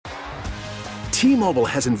T-Mobile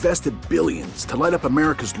has invested billions to light up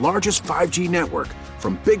America's largest 5G network,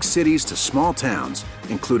 from big cities to small towns,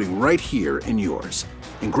 including right here in yours.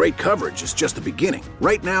 And great coverage is just the beginning.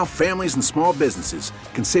 Right now, families and small businesses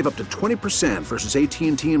can save up to 20% versus AT&T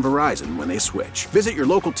and Verizon when they switch. Visit your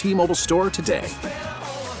local T-Mobile store today.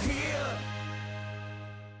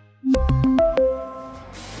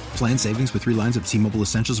 Plan savings with 3 lines of T-Mobile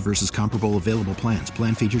Essentials versus comparable available plans.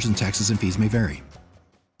 Plan features and taxes and fees may vary.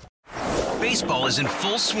 Baseball is in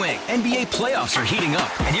full swing. NBA playoffs are heating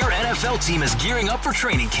up, and your NFL team is gearing up for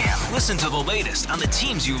training camp. Listen to the latest on the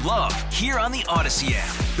teams you love here on the Odyssey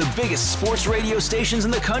app. The biggest sports radio stations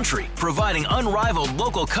in the country, providing unrivaled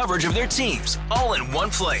local coverage of their teams, all in one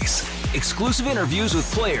place. Exclusive interviews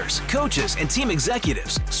with players, coaches, and team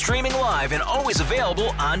executives, streaming live and always available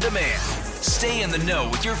on demand. Stay in the know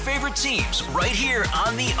with your favorite teams right here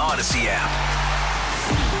on the Odyssey app.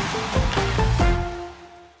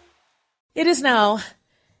 It is now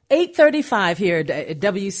 8:35 here at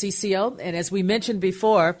WCCO, and as we mentioned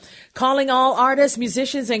before, calling all artists,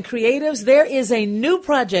 musicians, and creatives, there is a new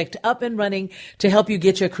project up and running to help you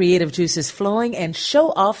get your creative juices flowing and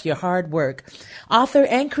show off your hard work. Author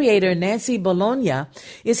and creator Nancy Bologna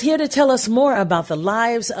is here to tell us more about the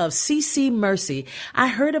lives of CeCe Mercy. I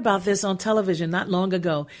heard about this on television not long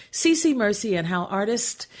ago, CeCe Mercy, and how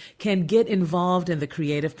artists can get involved in the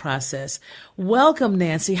creative process. Welcome,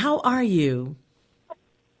 Nancy. How are you?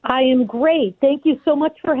 I am great. Thank you so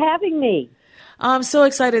much for having me. I'm so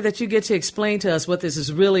excited that you get to explain to us what this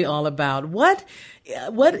is really all about. What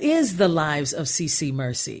is the lives of CeCe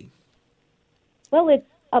Mercy? Well, it's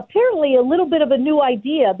apparently a little bit of a new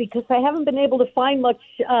idea because I haven't been able to find much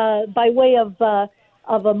by way of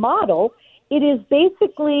a model. It is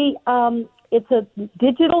basically it's a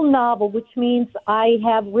digital novel, which means I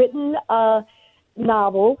have written a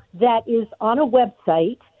novel that is on a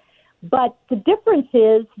website. But the difference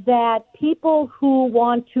is that people who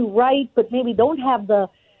want to write but maybe don't have the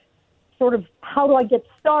sort of, how do I get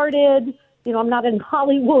started? You know, I'm not in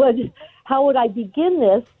Hollywood. How would I begin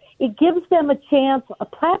this? It gives them a chance, a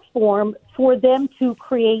platform for them to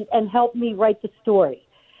create and help me write the story.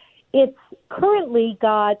 It's currently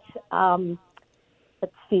got,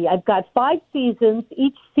 I've got 5 seasons.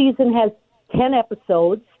 Each season has 10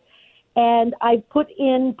 episodes. And I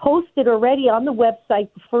posted already on the website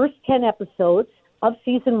the first 10 episodes of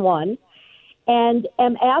season 1, and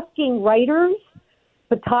am asking writers,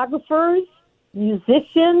 photographers,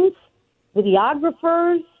 musicians,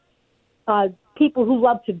 videographers, people who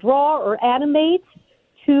love to draw or animate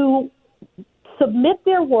to submit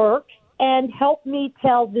their work and help me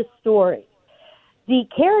tell this story. The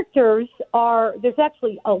characters there's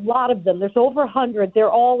actually a lot of them. There's over 100. They're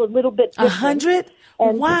all a little bit different. 100?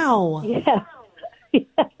 Wow. Yes.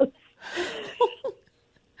 Yes.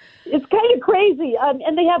 It's kind of crazy.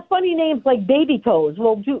 And they have funny names like Baby Toes.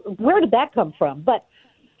 Well, where did that come from? But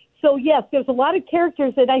so, yes, there's a lot of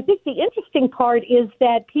characters. And I think the interesting part is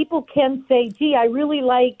that people can say, gee, I really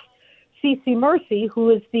like CeCe Mercy, who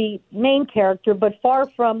is the main character, but far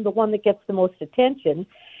from the one that gets the most attention.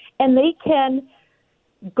 And they can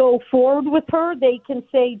go forward with her. They can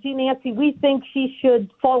say, gee, Nancy, we think she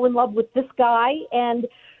should fall in love with this guy, and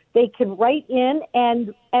they can write in.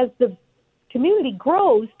 And as the community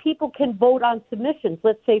grows, people can vote on submissions.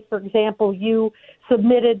 Let's say, for example, you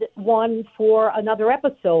submitted one for another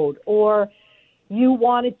episode, or you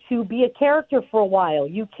wanted to be a character for a while.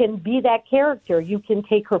 You can be that character. You can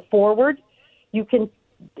take her forward. You can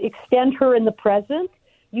extend her in the present.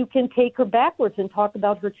 You can take her backwards and talk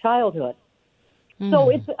about her childhood.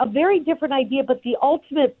 So it's a very different idea, but the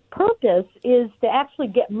ultimate purpose is to actually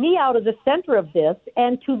get me out of the center of this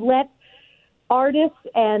and to let artists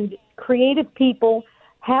and creative people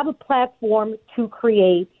have a platform to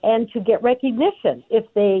create and to get recognition. If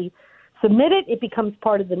they submit it, it becomes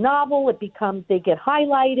part of the novel. They get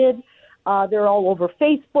highlighted. They're all over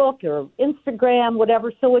Facebook or Instagram,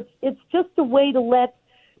 whatever. So it's just a way to let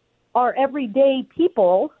our everyday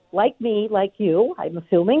people like me, like you, I'm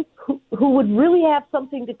assuming, who would really have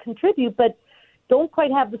something to contribute but don't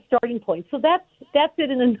quite have the starting point. So that's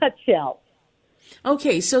it in a nutshell.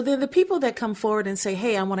 Okay, so then the people that come forward and say,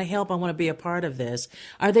 hey, I want to help, I want to be a part of this,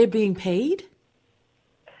 are they being paid?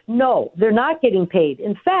 No, they're not getting paid.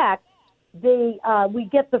 In fact, we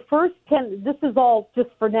get the first 10, this is all just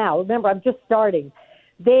for now. Remember, I'm just starting.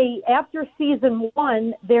 After season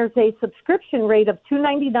 1, there's a subscription rate of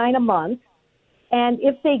 $2.99 a month. And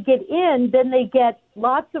if they get in, then they get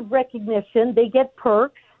lots of recognition. They get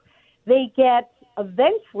perks. They get,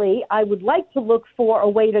 eventually, I would like to look for a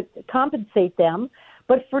way to compensate them.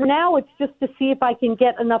 But for now, it's just to see if I can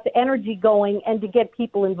get enough energy going and to get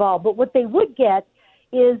people involved. But what they would get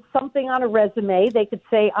is something on a resume. They could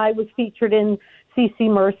say, I was featured in CC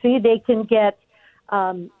Mercy. They can get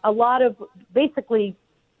a lot of basically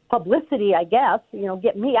publicity, I guess,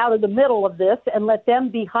 get me out of the middle of this and let them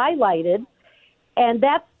be highlighted. And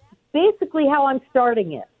that's basically how I'm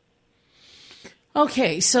starting it.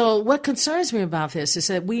 Okay, so what concerns me about this is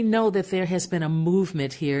that we know that there has been a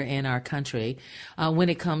movement here in our country when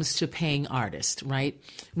it comes to paying artists, right?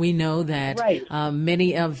 We know that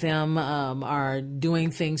many of them are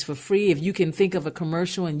doing things for free. If you can think of a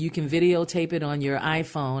commercial and you can videotape it on your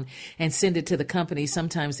iPhone and send it to the company,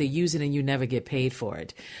 sometimes they use it and you never get paid for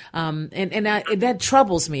it. And that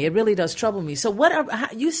troubles me. It really does trouble me. So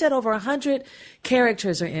you said over 100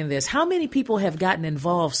 characters are in this. How many people have gotten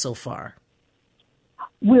involved so far?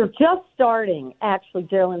 We're just starting, actually,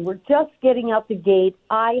 Geraldine. We're just getting out the gate.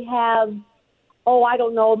 I have, I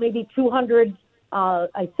don't know, maybe 200,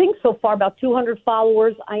 I think so far, about 200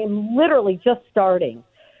 followers. I am literally just starting.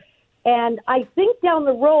 And I think down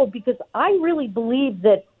the road, because I really believe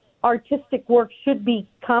that artistic work should be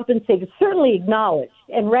compensated, certainly acknowledged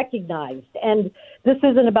and recognized. And this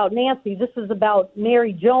isn't about Nancy. This is about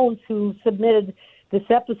Mary Jones, who submitted this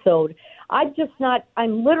episode.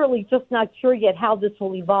 I'm literally just not sure yet how this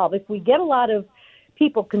will evolve. If we get a lot of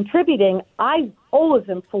people contributing, I always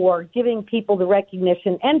am for giving people the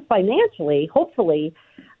recognition and financially, hopefully,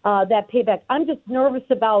 that payback. I'm just nervous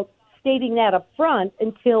about stating that up front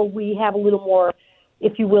until we have a little more,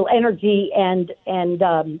 if you will, energy and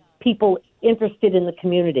people interested in the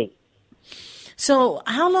community. So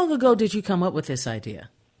how long ago did you come up with this idea?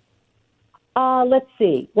 Let's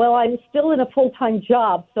see. Well, I'm still in a full-time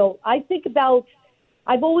job, so I've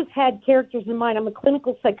always had characters in mind. I'm a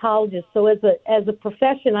clinical psychologist, so as a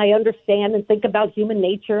profession, I understand and think about human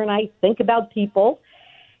nature, and I think about people.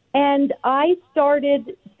 And I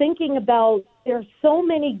started thinking about, there's so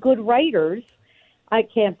many good writers. I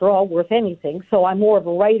can't draw worth anything, so I'm more of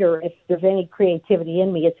a writer. If there's any creativity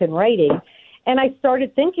in me, it's in writing. And I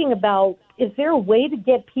started thinking about, is there a way to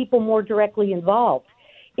get people more directly involved?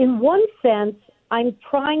 In one sense, I'm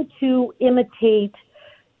trying to imitate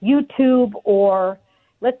YouTube, or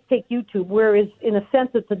let's take YouTube, whereas in a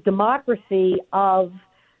sense it's a democracy of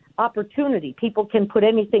opportunity. People can put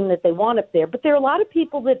anything that they want up there. But there are a lot of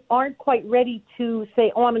people that aren't quite ready to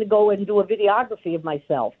say, I'm going to go and do a videography of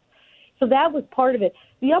myself. So that was part of it.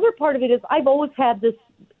 The other part of it is I've always had this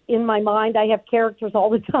in my mind. I have characters all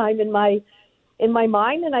the time in my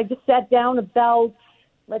mind, and I just sat down about,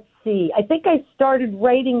 let's see, I think I started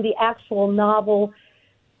writing the actual novel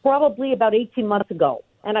probably about 18 months ago.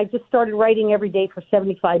 And I just started writing every day for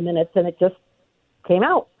 75 minutes, and it just came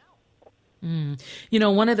out.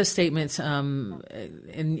 One of the statements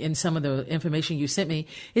in some of the information you sent me,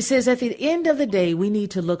 it says, at the end of the day, we need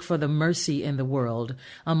to look for the mercy in the world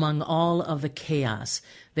among all of the chaos.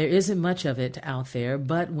 There isn't much of it out there,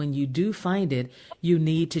 but when you do find it, you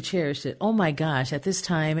need to cherish it. Oh, my gosh, at this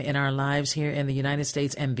time in our lives here in the United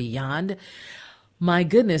States and beyond, my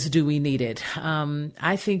goodness, do we need it?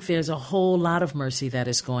 I think there's a whole lot of mercy that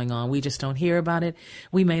is going on. We just don't hear about it.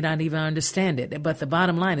 We may not even understand it. But the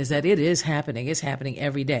bottom line is that it is happening. It's happening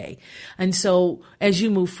every day. And so as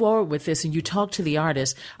you move forward with this and you talk to the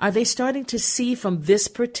artists, are they starting to see from this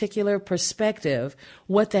particular perspective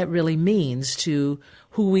what that really means to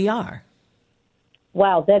who we are?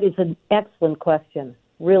 Wow, that is an excellent question.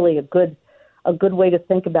 Really a good way to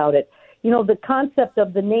think about it. The concept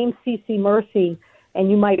of the name CC Mercy, and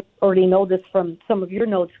you might already know this from some of your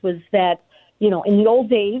notes, was that, in the old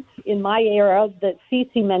days, in my era, that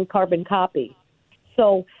CC meant carbon copy.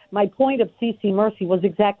 So my point of CC Mercy was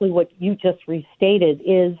exactly what you just restated,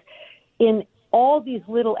 is in all these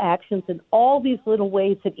little actions and all these little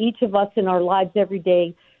ways that each of us in our lives every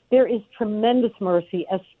day, there is tremendous mercy,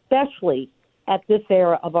 especially at this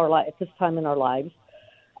era of our life, at this time in our lives.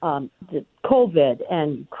 The COVID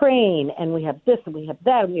and Ukraine, and we have this and we have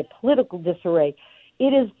that, and we have political disarray.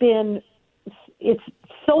 It's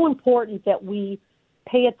so important that we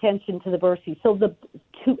pay attention to the mercy. So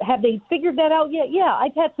have they figured that out yet? Yeah,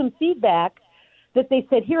 I've had some feedback that they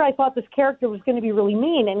said, here, I thought this character was going to be really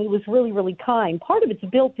mean, and he was really, really kind. Part of it's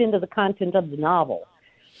built into the content of the novel.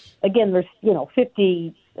 Again, there's,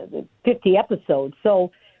 50 episodes,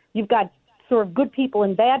 so you've got sort of good people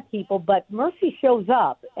and bad people, but mercy shows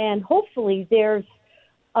up, and hopefully there's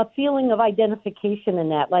a feeling of identification in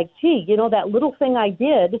that. Like, gee, that little thing I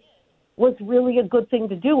did was really a good thing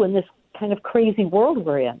to do in this kind of crazy world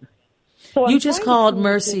we're in. So you just called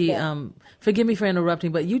mercy, forgive me for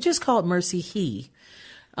interrupting, but you just called mercy he.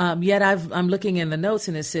 Yet I'm looking in the notes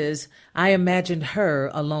and it says, I imagined her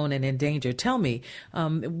alone and in danger. Tell me,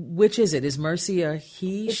 which is it? Is Mercy a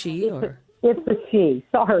he, she, or? It's a she.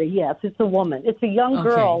 Sorry, yes, it's a woman. It's a young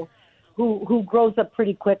girl who grows up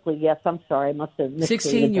pretty quickly. Yes, I'm sorry, I must have misstated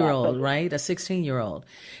 16-year-old, right? A 16-year-old.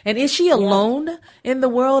 And is she alone in the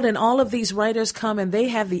world? And all of these writers come and they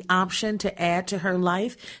have the option to add to her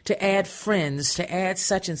life, to add friends, to add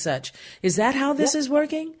such and such. Is that how this is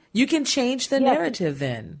working? You can change the narrative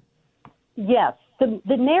then. Yes. The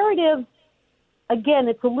narrative, again,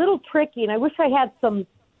 it's a little tricky, and I wish I had some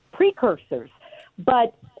precursors.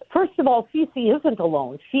 But first of all, Cece isn't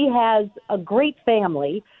alone. She has a great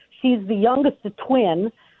family. She's the youngest of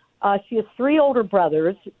twin. She has 3 older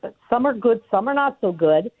brothers. Some are good, some are not so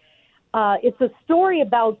good. It's a story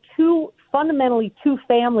about fundamentally two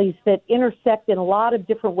families that intersect in a lot of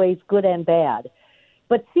different ways, good and bad.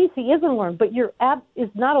 But Cece isn't alone, is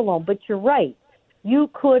not alone, but you're right.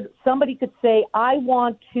 Somebody could say, I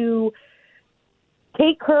want to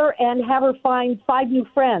take her and have her find 5 new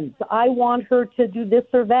friends. I want her to do this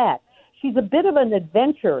or that. She's a bit of an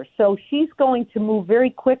adventurer, so she's going to move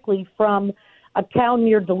very quickly from a town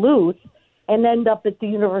near Duluth and end up at the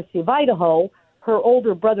University of Idaho. Her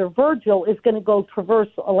older brother, Virgil, is going to go traverse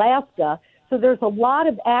Alaska. So there's a lot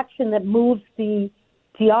of action that moves the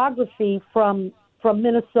geography from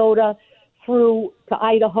Minnesota through to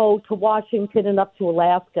Idaho to Washington and up to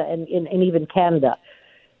Alaska and even Canada.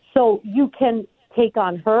 So you can take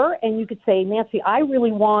on her and you could say, Nancy, I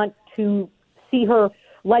really want to see her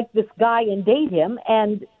like this guy and date him,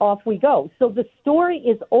 and off we go. So the story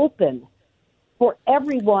is open for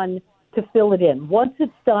everyone to fill it in. Once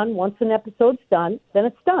it's done, once an episode's done, then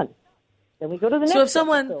it's done. Then we go to the next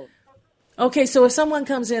episode. Okay, so if someone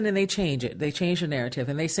comes in and they change the narrative,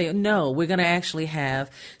 and they say, no, we're going to actually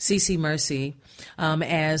have Cece Mercy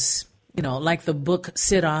as, like the book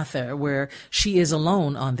Sid Author, where she is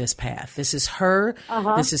alone on this path. This is her.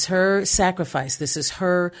 This is her sacrifice. This is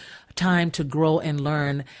her time to grow and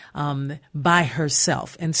learn by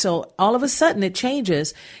herself. And so all of a sudden it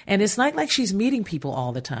changes, and it's not like she's meeting people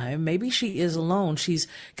all the time. Maybe she is alone. She's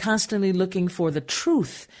constantly looking for the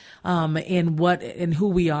truth in who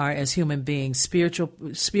we are as human beings,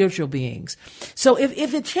 spiritual beings. So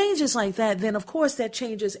if it changes like that, then of course that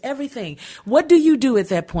changes everything. What do you do at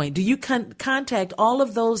that point? Do you contact all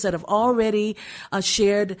of those that have already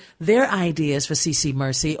shared their ideas for Cece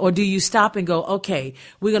Mercy, or do you stop and go, okay,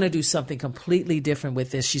 we're going to do something completely different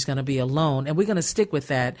with this. She's going to be alone, and we're going to stick with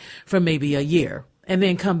that for maybe a year and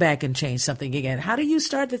then come back and change something again. How do you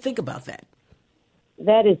start to think about that?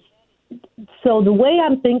 So the way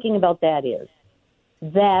I'm thinking about that is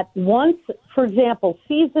that once, for example,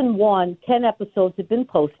 season 1, 10 episodes have been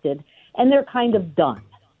posted and they're kind of done.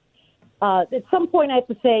 At some point I have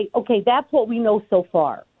to say, okay, that's what we know so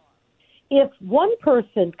far. If one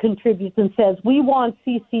person contributes and says, we want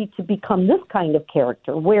Cece to become this kind of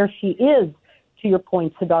character, where she is, to your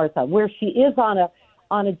point, Siddhartha, where she is on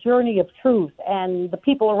a journey of truth and the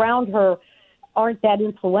people around her aren't that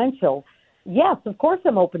influential, yes, of course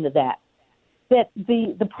I'm open to that. But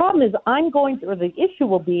the problem is the issue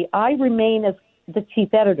will be I remain as the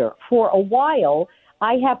chief editor. For a while,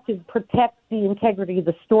 I have to protect the integrity of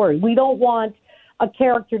the story. We don't want a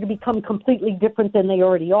character to become completely different than they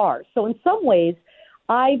already are. So in some ways,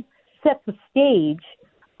 I've set the stage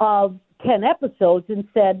of 10 episodes and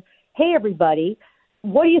said, hey, everybody,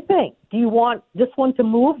 what do you think? Do you want this one to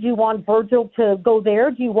move? Do you want Virgil to go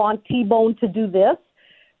there? Do you want T-Bone to do this?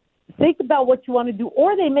 Think about what you want to do,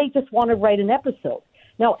 or they may just want to write an episode.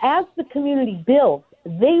 Now, as the community builds,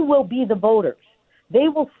 they will be the voters. They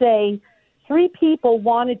will say, 3 people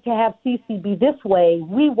wanted to have Cece be this way,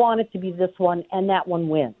 we want it to be this one, and that one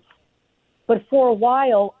wins. But for a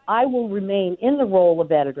while, I will remain in the role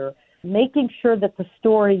of editor, making sure that the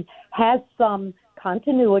story has some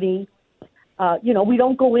continuity. We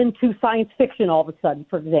don't go into science fiction all of a sudden,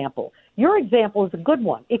 for example. Your example is a good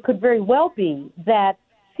one. It could very well be that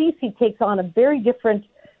Cece takes on a very different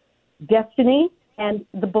destiny, and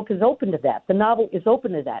the book is open to that. The novel is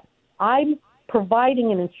open to that. I'm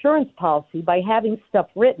providing an insurance policy by having stuff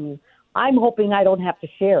written. I'm hoping I don't have to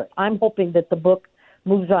share it. I'm hoping that the book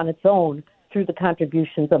moves on its own through the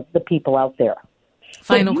contributions of the people out there.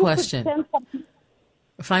 Final question.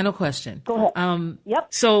 Go ahead. Yep.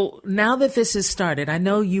 So now that this has started, I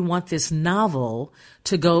know you want this novel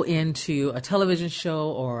to go into a television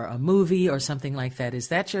show or a movie or something like that. Is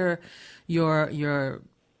that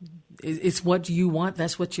it's what you want?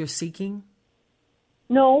 That's what you're seeking?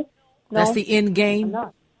 No. That's the end game?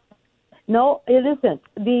 No, it isn't.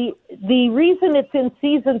 The reason it's in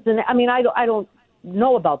seasons, and I mean, I don't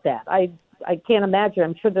know about that. I can't imagine.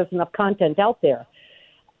 I'm sure there's enough content out there.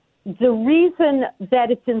 The reason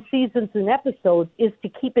that it's in seasons and episodes is to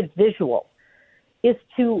keep it visual, is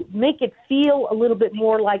to make it feel a little bit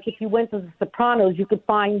more like if you went to The Sopranos, you could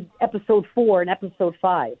find episode 4 and episode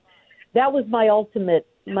 5. That was my ultimate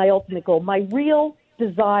goal. My real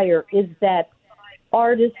desire is that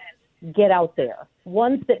artists get out there,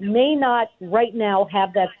 ones that may not right now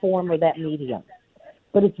have that form or that medium.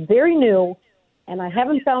 But it's very new, and I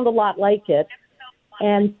haven't found a lot like it,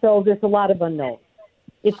 and so there's a lot of unknowns.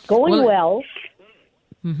 It's going well.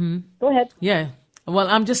 Mm-hmm. Go ahead. Yeah. Well,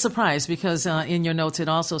 I'm just surprised because in your notes it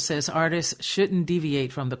also says artists shouldn't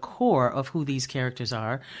deviate from the core of who these characters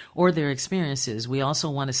are or their experiences. We also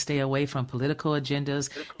want to stay away from political agendas,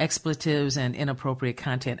 expletives, and inappropriate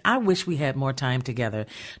content. I wish we had more time together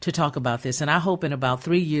to talk about this, and I hope in about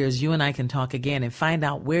 3 years you and I can talk again and find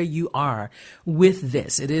out where you are with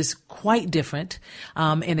this. It is quite different,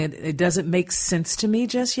 and it doesn't make sense to me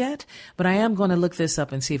just yet, but I am going to look this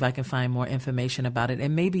up and see if I can find more information about it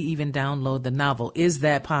and maybe even download the novel. Is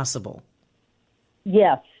that possible?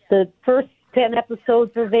 Yes. The first 10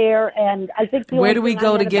 episodes are there, and I think where do we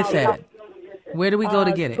go to get that? Where do we go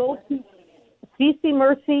to get it? Go to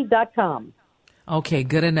ccmercy.com. Okay,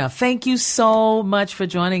 good enough. Thank you so much for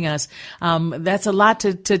joining us. That's a lot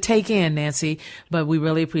to take in, Nancy, but we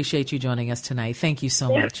really appreciate you joining us tonight. Thank you so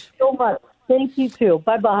much. Thank you so much. Thank you, too.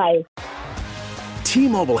 Bye-bye.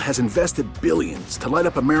 T-Mobile has invested billions to light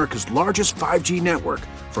up America's largest 5G network,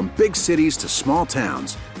 from big cities to small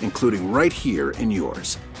towns, including right here in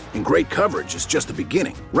yours. And great coverage is just the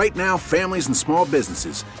beginning. Right now, families and small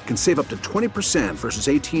businesses can save up to 20% versus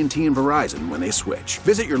AT&T and Verizon when they switch.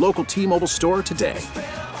 Visit your local T-Mobile store today.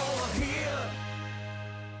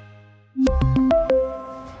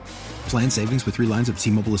 Plan savings with 3 lines of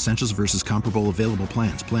T-Mobile Essentials versus comparable available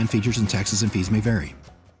plans. Plan features and taxes and fees may vary.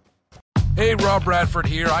 Hey, Rob Bradford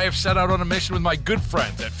here. I have set out on a mission with my good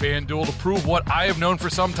friends at FanDuel to prove what I have known for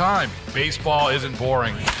some time. Baseball isn't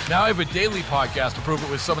boring. Now I have a daily podcast to prove it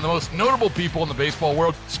with some of the most notable people in the baseball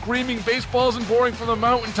world, screaming baseball isn't boring from the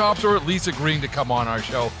mountaintops, or at least agreeing to come on our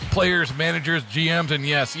show. Players, managers, GMs, and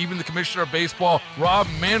yes, even the commissioner of baseball, Rob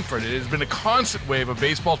Manfred. It has been a constant wave of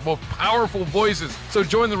baseball's most powerful voices. So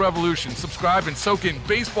join the revolution. Subscribe and soak in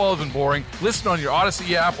Baseball Isn't Boring. Listen on your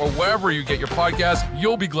Odyssey app or wherever you get your podcasts.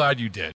 You'll be glad you did.